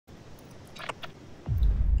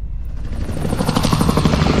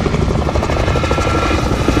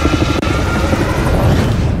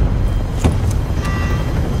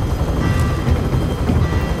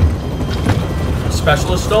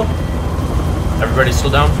specialist still? Everybody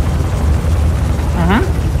still down? Mm-hmm.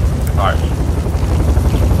 Alright.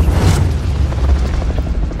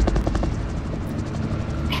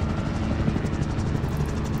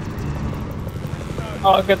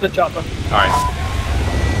 I'll get the chopper. Alright.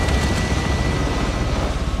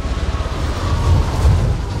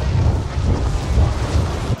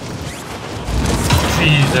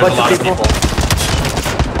 Jeez, there's a lot of people.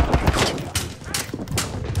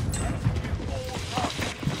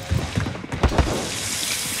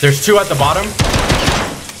 There's two at the bottom.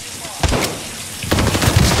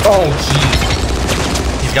 Oh, jeez.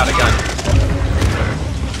 He's got a gun.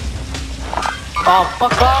 Oh,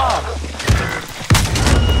 fuck off!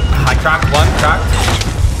 I cracked one, cracked.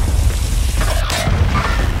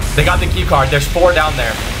 They got the key card. There's 4 down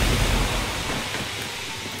there.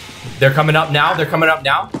 They're coming up now. They're coming up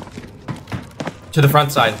now. To the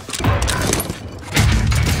front side.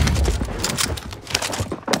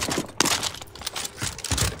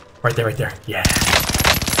 Right there, right there. Yeah.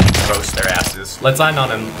 Roast their asses. Let's land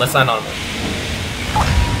on him. Let's land on him.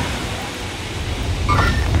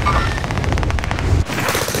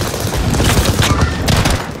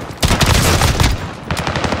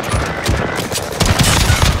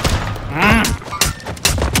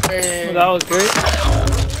 Oh, that was great.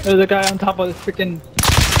 There's a guy on top of the freaking.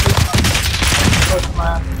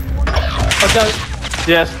 Watch out.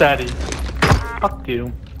 Yes, daddy. Fuck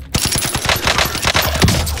you.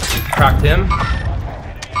 Cracked him.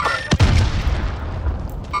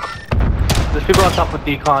 There's people on top of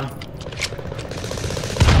decon.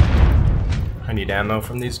 I need ammo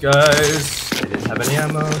from these guys. They didn't have any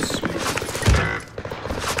ammo. Sweet.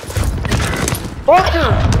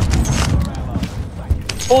 Fucker!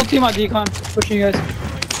 Whole team on decon. Pushing you guys.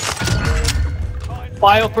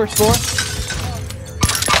 Bio first floor.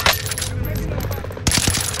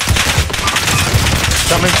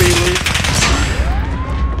 Coming for you, Luis.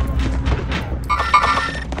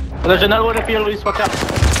 Oh, there's another one for you, Luis. Watch out.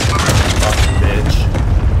 Fucking bitch.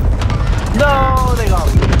 No, they got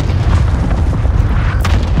me.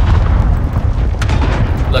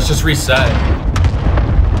 Let's just reset.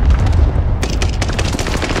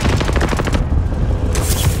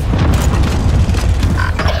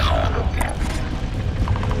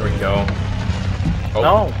 There we go. Oh.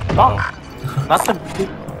 No, fuck. Oh. Not the.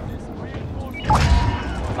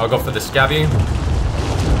 I'll go for the scabby.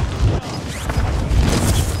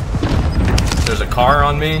 There's a car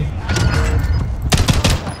on me.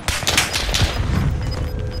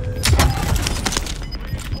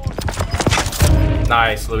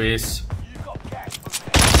 Nice, Luis.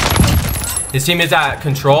 His team is at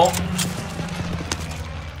control.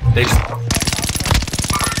 They just...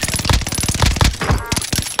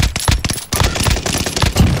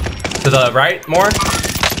 To the right, more.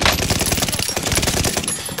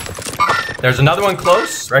 There's another one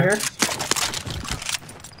close, right here.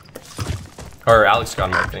 Or Alex got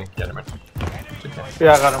him, I think. Yeah, never mind. Okay.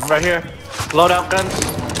 Yeah, I got him right here. Loadout guns.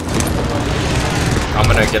 I'm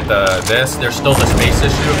gonna get this. There's still the space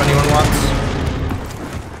issue if anyone wants.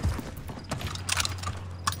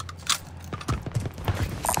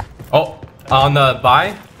 Oh, on the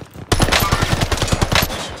buy.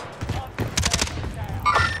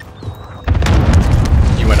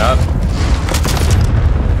 He went up.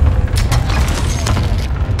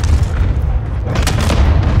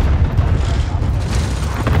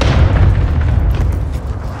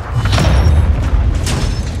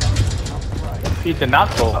 He did not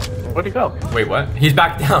go up. Where'd he go? Wait, what? He's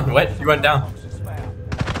back down. What? He went down.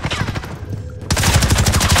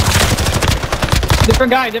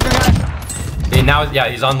 Different guy, different guy. He now, yeah,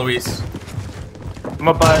 he's on Luis. I'm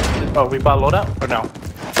gonna buy. Oh, we bought loadout or no?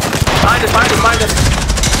 Find us, find us, find us.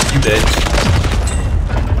 You bitch.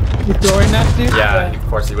 You throwing that, dude? Yeah, of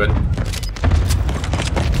course he would.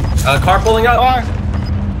 Car pulling up. Car.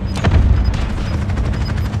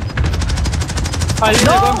 I think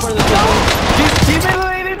they're going for the He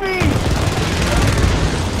mutilated me!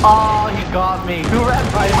 Oh, he got me. Who ran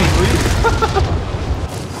by me, please?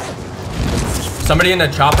 Somebody in the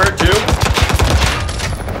chopper, too.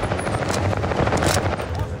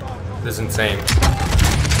 This is insane.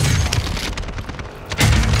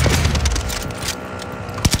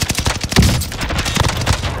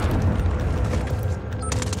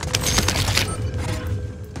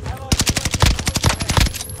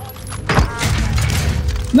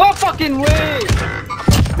 No fucking way!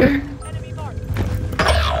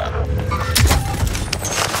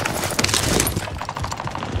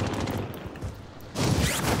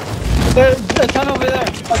 There's a ton over there.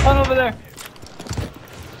 A ton over there.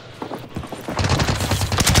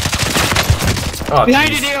 Oh, Behind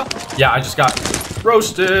geez. you, Dio. Yeah, I just got...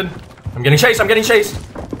 Roasted. I'm getting chased. I'm getting chased.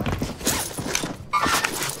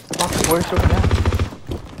 Fuck, where's your guy?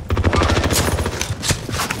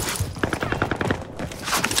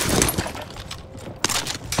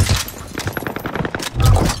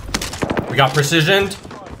 We got precisioned.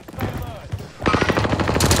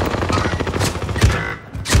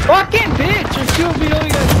 Fucking bitch! There's two below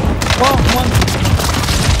you guys. Well, one.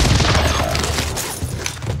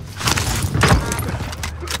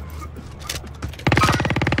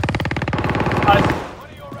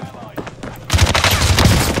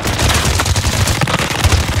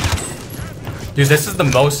 Dude, this is the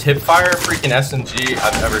most hipfire freaking SMG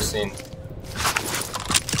I've ever seen.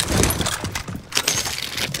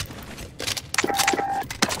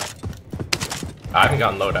 I haven't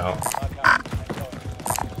gotten loadout.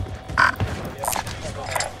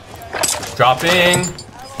 Dropping.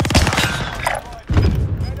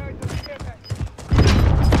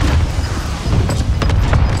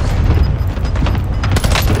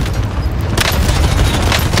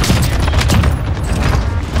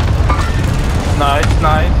 Nice,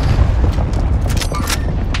 nice.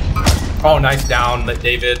 Oh, nice down,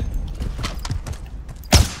 David.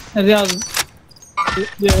 And the other.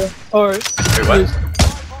 Yeah. Or. Wait, what?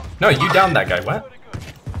 No, you downed that guy. What?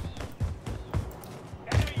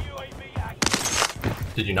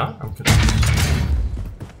 Did you not? I'm confused.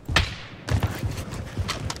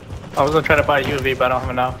 I was gonna try to buy a UAV, but I don't have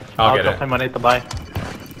enough. I'll get drop it. my money to buy.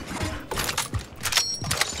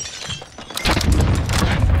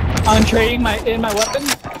 I'm trading my weapon.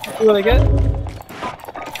 See what I get.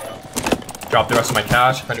 Drop the rest of my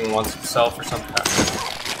cash if anyone wants to sell for something.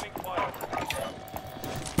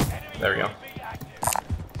 There we go.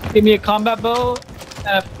 Give me a combat bow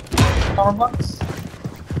and a armor box.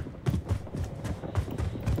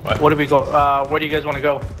 What? Where do we go? Where do you guys want to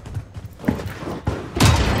go?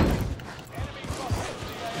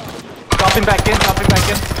 Dropping back in, dropping back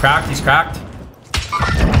in. Cracked, he's cracked.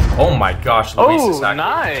 Oh my gosh, Luis is Oh, active.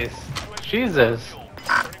 nice. Jesus.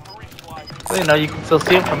 So, you know, you can still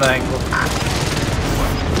see him from that angle.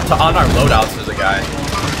 On our loadouts, there's a guy.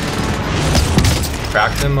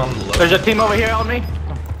 Cracked him on the loadout. There's a team over here on me.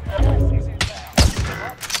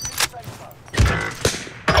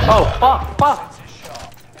 Oh, fuck.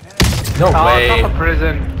 No way. Top of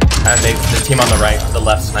prison. And the team on the right, the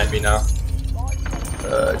left snipe me now.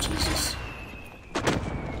 Jesus.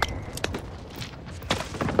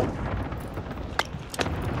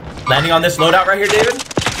 Landing on this loadout right here, David.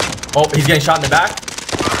 Oh, he's getting shot in the back.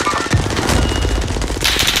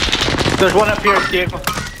 There's one up here, Diego.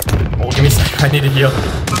 Oh, give me a second. I need to heal.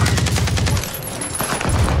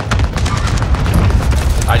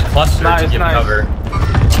 I clustered to give cover.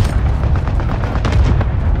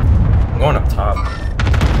 I'm going up top.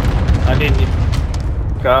 I need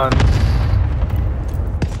guns.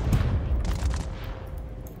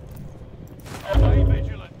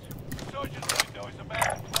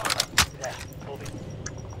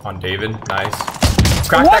 On David, nice.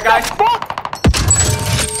 Crack that guy.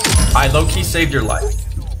 I low-key saved your life.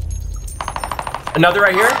 Another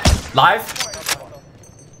right here, live.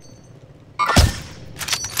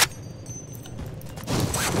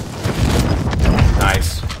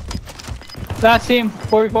 Nice. Last team,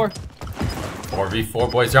 4v4. 4v4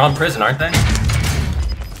 boys, they're on prison, aren't they?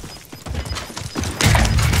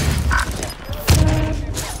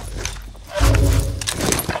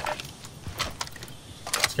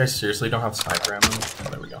 These guys seriously don't have sniper ammo? Oh,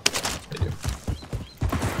 there we go. They do.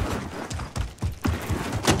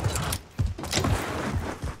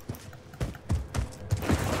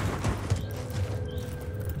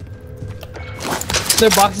 There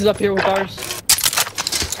are boxes up here with ours.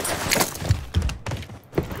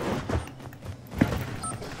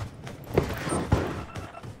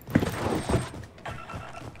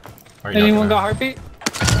 Anyone got heartbeat?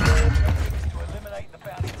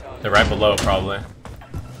 They're right below, probably.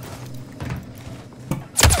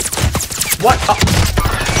 What? Oh.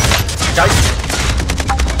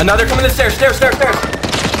 Guys! Another coming the stairs, stairs.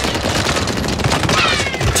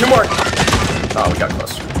 Two more. Oh, we got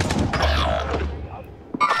closer.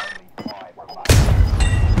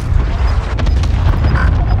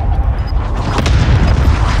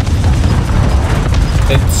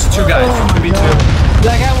 It's two guys. Oh, 2v2.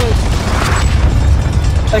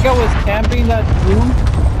 That guy was camping that room.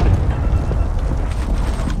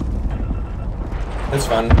 It's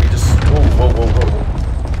fun. We just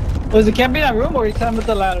whoa. Was he camping that room or he climbed with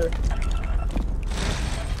the ladder?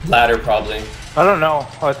 Ladder probably. I don't know.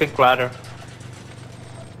 I think ladder.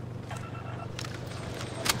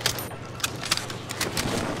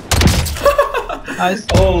 Nice.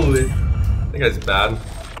 Holy. That guy's bad.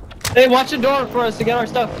 Hey, watch the door for us to get our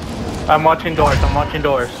stuff. I'm watching doors. I'm watching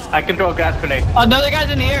doors. I can throw a gas grenade. Another guy's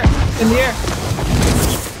in the air. In the air.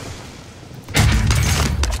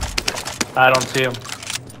 I don't see him.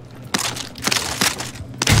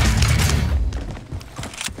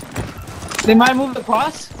 They might move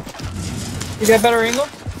across. You got a better angle?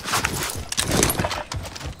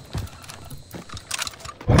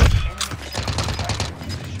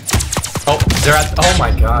 Oh, they're at. Oh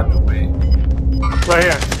my god, no way. Right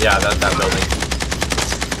here. Yeah, that building.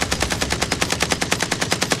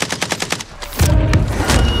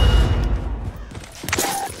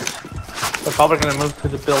 They're probably gonna move to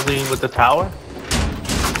the building with the tower.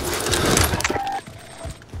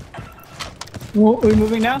 We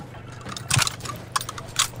moving now?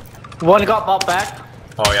 One got bought back.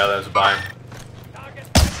 Oh yeah, that was a buy.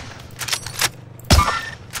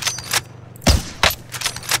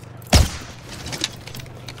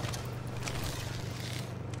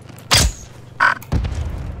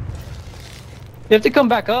 You have to come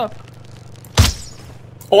back up.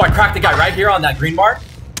 Oh, I cracked the guy right here on that green mark.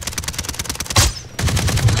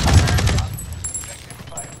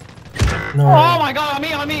 No. Oh my god,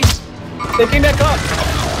 on me! They came back up.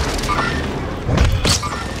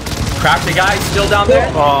 Cracked the guy still down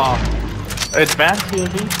there. Oh, advanced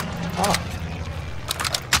UAV. Oh,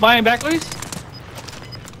 Buying back, Luis?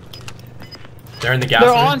 They're in the gas.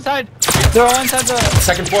 They're all inside. They're all inside the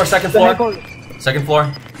Second floor. Second the floor. headquarters. Second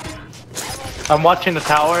floor. I'm watching the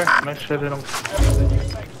tower. Make sure they don't.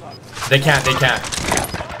 They can't. They can't.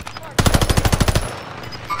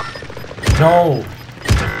 No.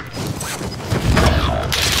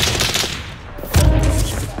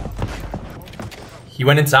 He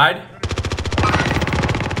went inside.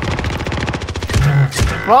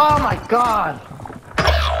 Oh my god!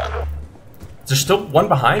 Is there still one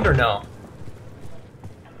behind or no?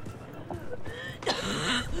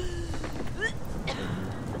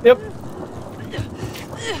 Yep.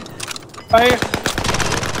 Right here.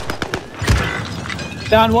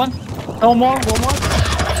 Down one. No more. One more.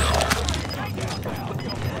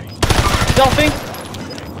 Selfie.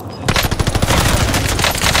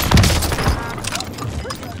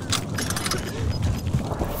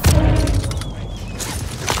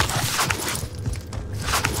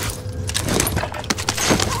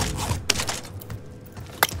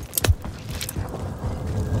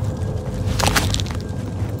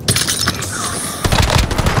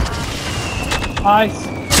 Nice.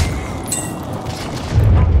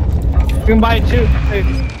 You can buy it too. Hey.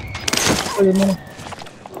 Wait a minute.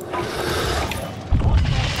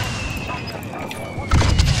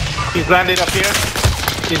 He's landed up here.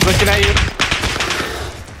 He's looking at you.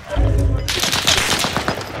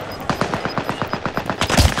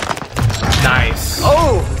 Nice.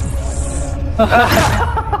 Oh!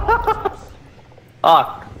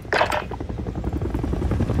 Ah,